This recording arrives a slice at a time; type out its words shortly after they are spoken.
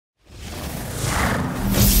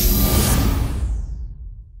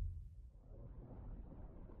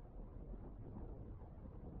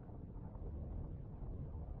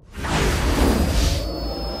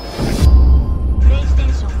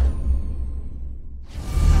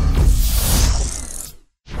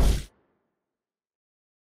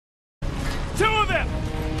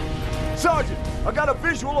Sergeant, I got a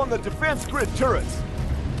visual on the defense grid turrets.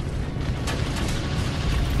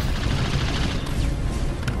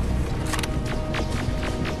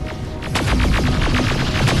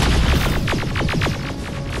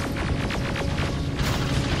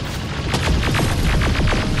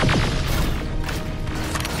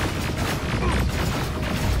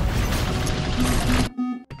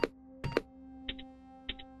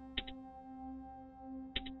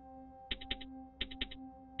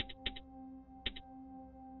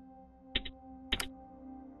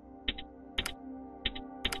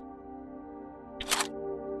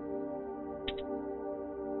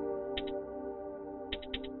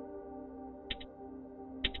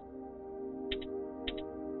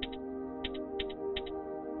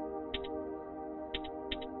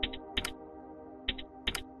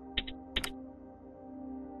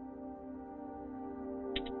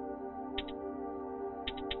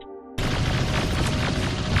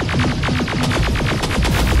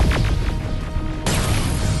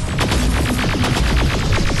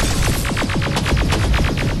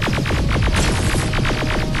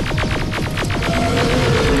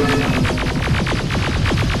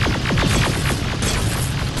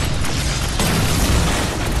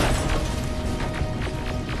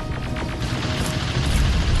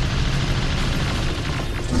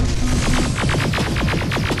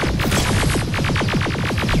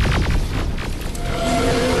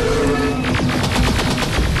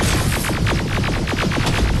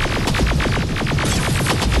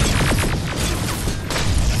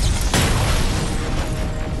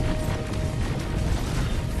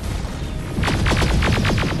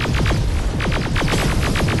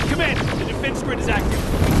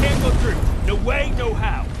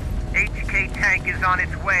 On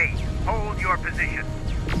its way. Hold your position.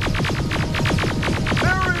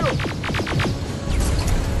 Aerial!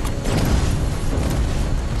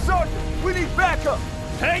 Sergeant, we need backup!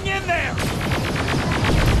 Hang in there!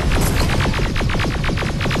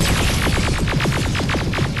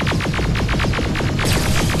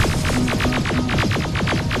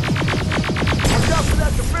 Watch out for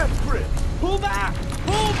that defense grid! Pull back!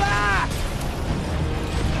 Pull back!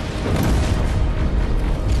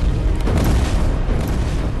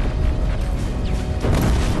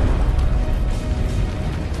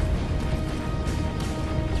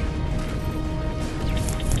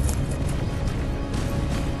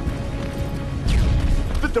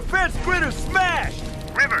 The defense grid is smashed!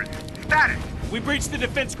 Rivers, status. We breached the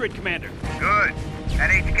defense grid, Commander. Good. That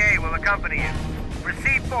HK will accompany you.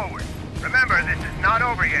 Proceed forward. Remember, this is not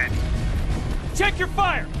over yet. Check your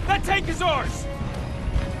fire! That tank is ours!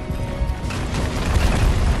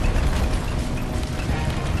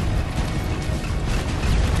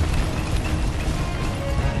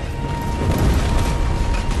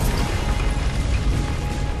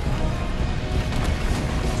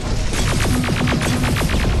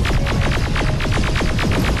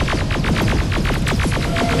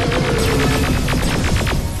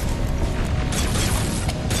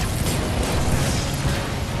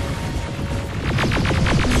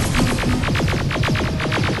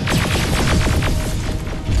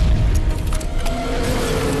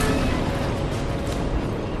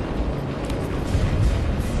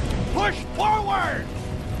 Push forward!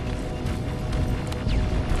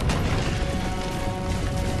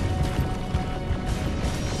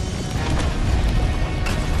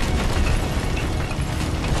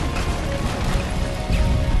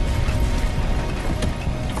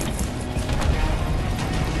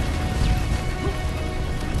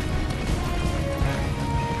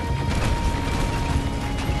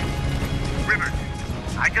 Rivers,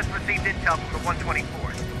 I just received intel from the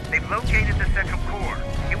 124th. They've located the central core.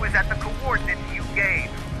 It was at the coordinates you gave.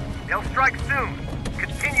 They'll strike soon.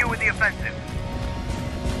 Continue with the offensive.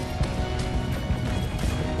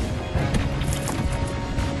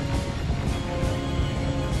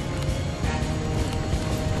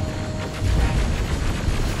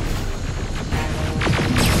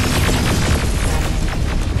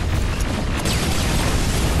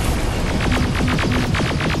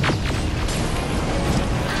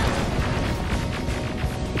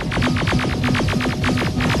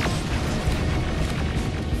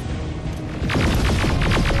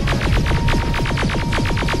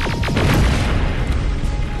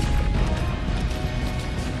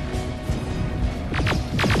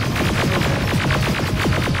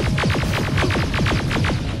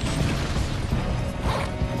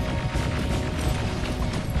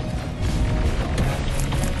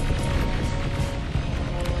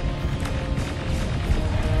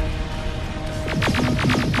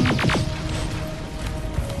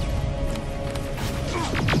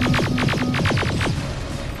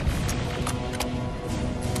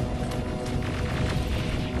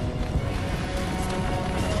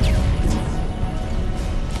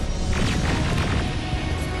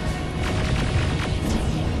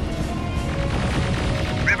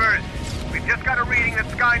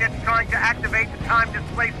 time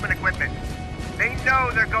displacement equipment. They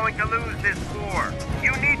know they're going to lose this war.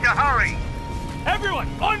 You need to hurry! Everyone,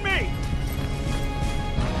 on me!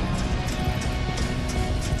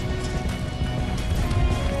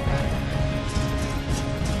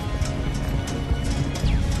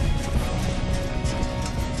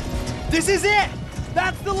 This is it!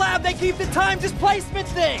 That's the lab they keep the time displacement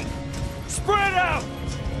thing! Spread out!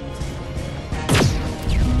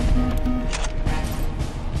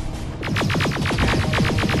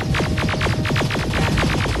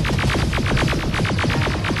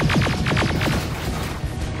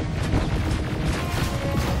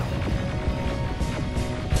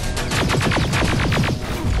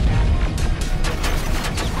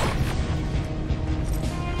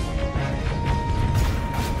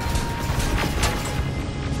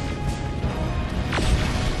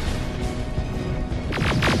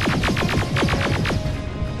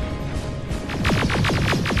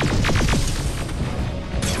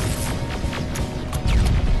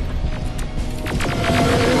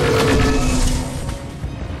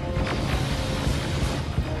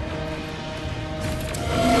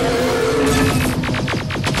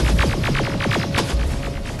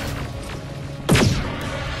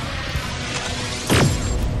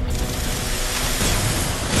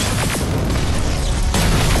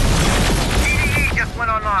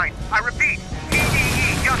 I repeat,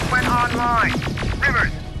 TDE just went online.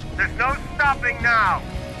 Rivers, there's no stopping now.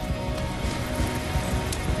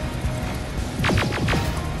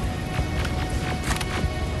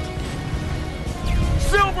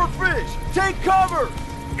 Silverfish, take cover!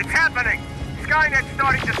 It's happening. Skynet's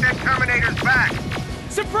starting to send Terminators back.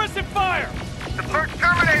 Suppressive fire! The first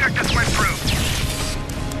Terminator just went through.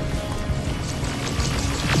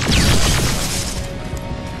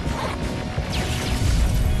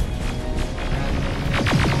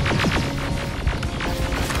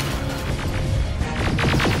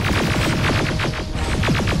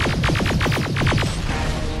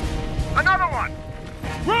 Another one!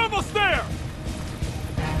 We're almost there!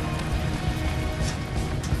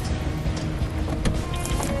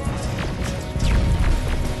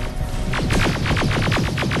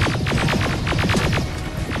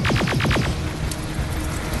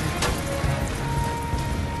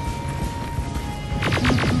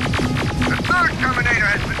 The third Terminator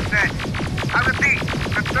has been sent. I repeat,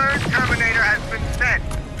 the third Terminator has been sent.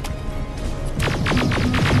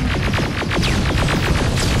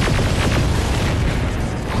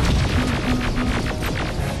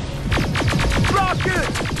 Rocket!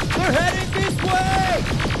 They're headed this way!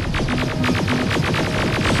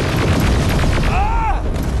 Ah!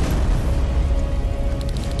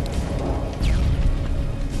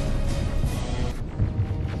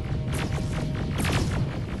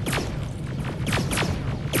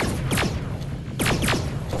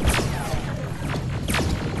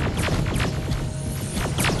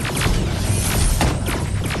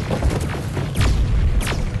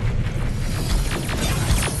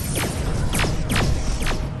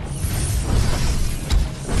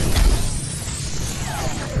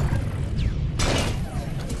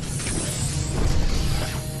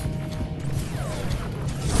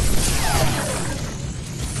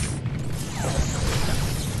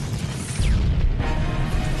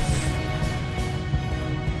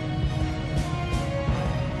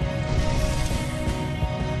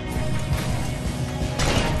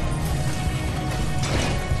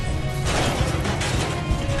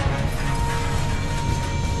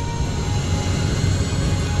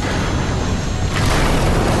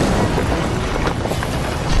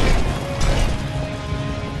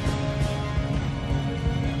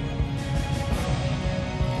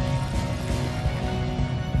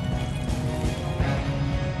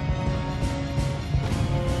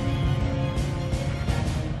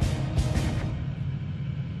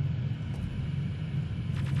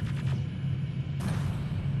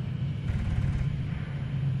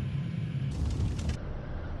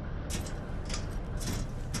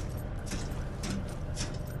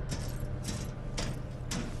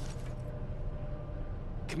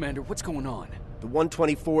 Commander, what's going on? The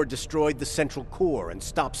 124 destroyed the central core and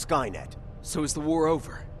stopped Skynet. So is the war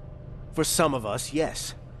over? For some of us,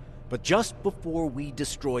 yes. But just before we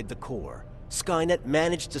destroyed the core, Skynet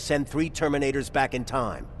managed to send 3 Terminators back in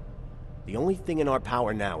time. The only thing in our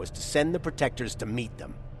power now is to send the Protectors to meet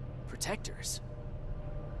them. Protectors?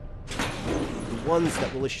 The ones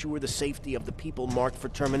that will assure the safety of the people marked for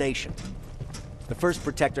termination. The first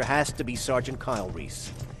Protector has to be Sergeant Kyle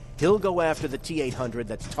Reese. He'll go after the T-800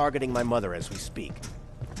 that's targeting my mother as we speak.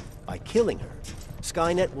 By killing her,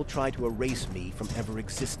 Skynet will try to erase me from ever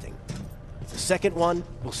existing. The second one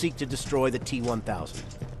will seek to destroy the T-1000.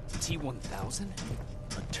 T-1000?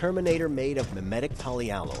 A Terminator made of mimetic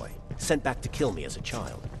polyalloy, sent back to kill me as a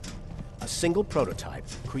child. A single prototype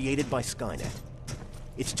created by Skynet.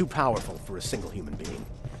 It's too powerful for a single human being.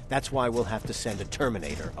 That's why we'll have to send a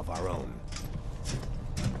Terminator of our own.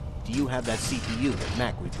 Do you have that CPU that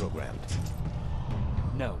Mac reprogrammed?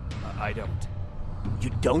 No, I don't.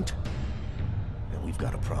 You don't? Then we've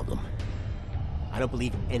got a problem. I don't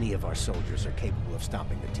believe any of our soldiers are capable of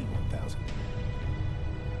stopping the T-1000.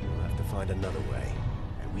 We'll have to find another way,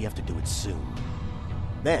 and we have to do it soon.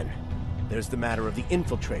 Then, there's the matter of the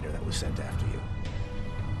infiltrator that was sent after you.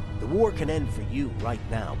 The war can end for you right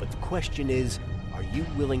now, but the question is, are you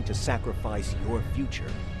willing to sacrifice your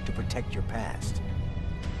future to protect your past?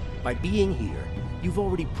 By being here, you've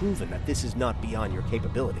already proven that this is not beyond your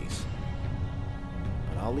capabilities.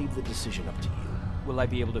 But I'll leave the decision up to you. Will I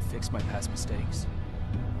be able to fix my past mistakes?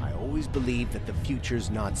 I always believe that the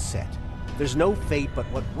future's not set. There's no fate but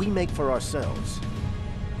what we make for ourselves.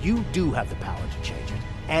 You do have the power to change it,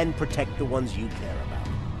 and protect the ones you care about.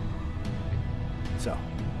 So,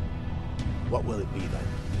 what will it be then?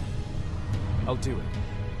 I'll do it.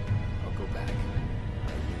 I'll go back.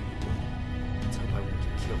 I knew you would. Let's hope I won't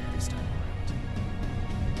get killed this time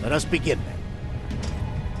around. Let us begin then.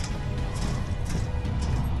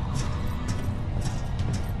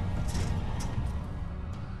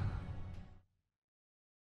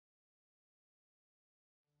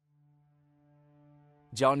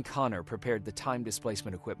 John Connor prepared the time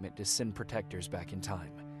displacement equipment to send protectors back in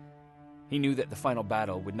time. He knew that the final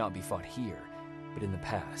battle would not be fought here, but in the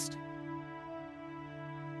past.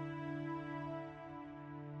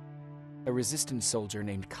 A resistance soldier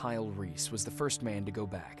named Kyle Reese was the first man to go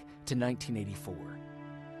back to 1984.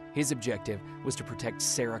 His objective was to protect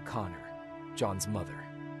Sarah Connor, John's mother.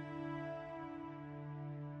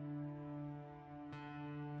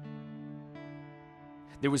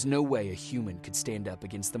 There was no way a human could stand up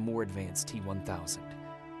against the more advanced T-1000.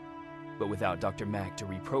 But without Dr. Mack to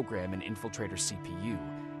reprogram an infiltrator CPU,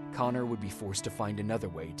 Connor would be forced to find another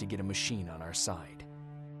way to get a machine on our side.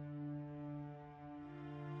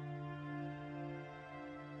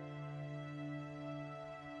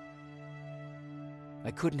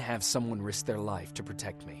 I couldn't have someone risk their life to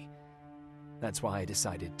protect me. That's why I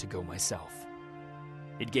decided to go myself.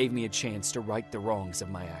 It gave me a chance to right the wrongs of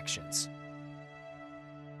my actions.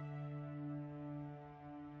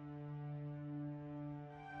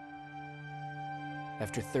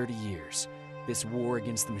 After 30 years, this war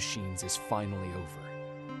against the machines is finally over.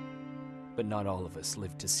 But not all of us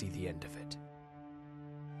lived to see the end of it.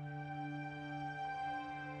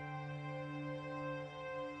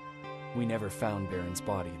 We never found Baron's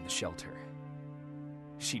body in the shelter.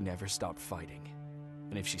 She never stopped fighting,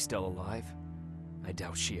 and if she's still alive, I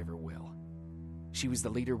doubt she ever will. She was the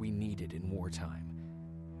leader we needed in wartime,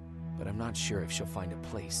 but I'm not sure if she'll find a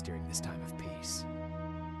place during this time of peace.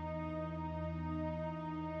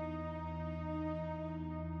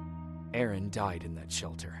 Erin died in that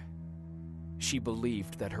shelter. She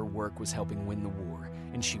believed that her work was helping win the war,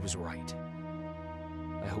 and she was right.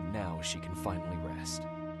 I hope now she can finally rest.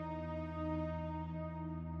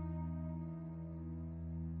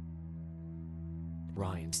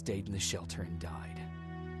 Ryan stayed in the shelter and died.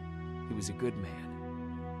 He was a good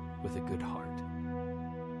man with a good heart.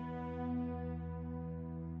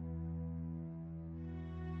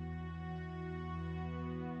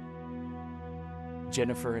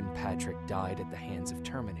 Jennifer and Patrick died at the hands of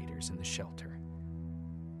Terminators in the shelter.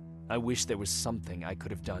 I wish there was something I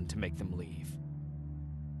could have done to make them leave.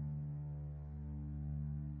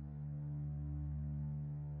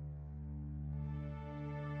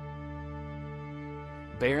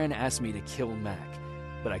 Baron asked me to kill Mac,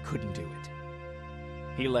 but I couldn't do it.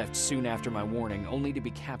 He left soon after my warning, only to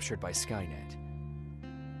be captured by Skynet.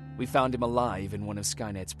 We found him alive in one of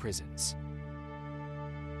Skynet's prisons.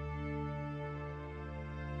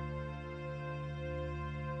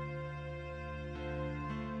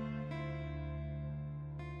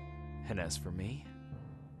 And as for me,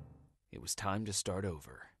 it was time to start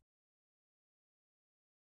over.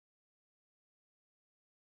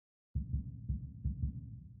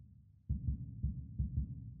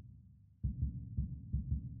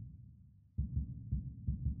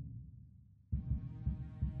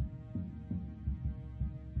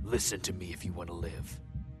 Listen to me if you want to live.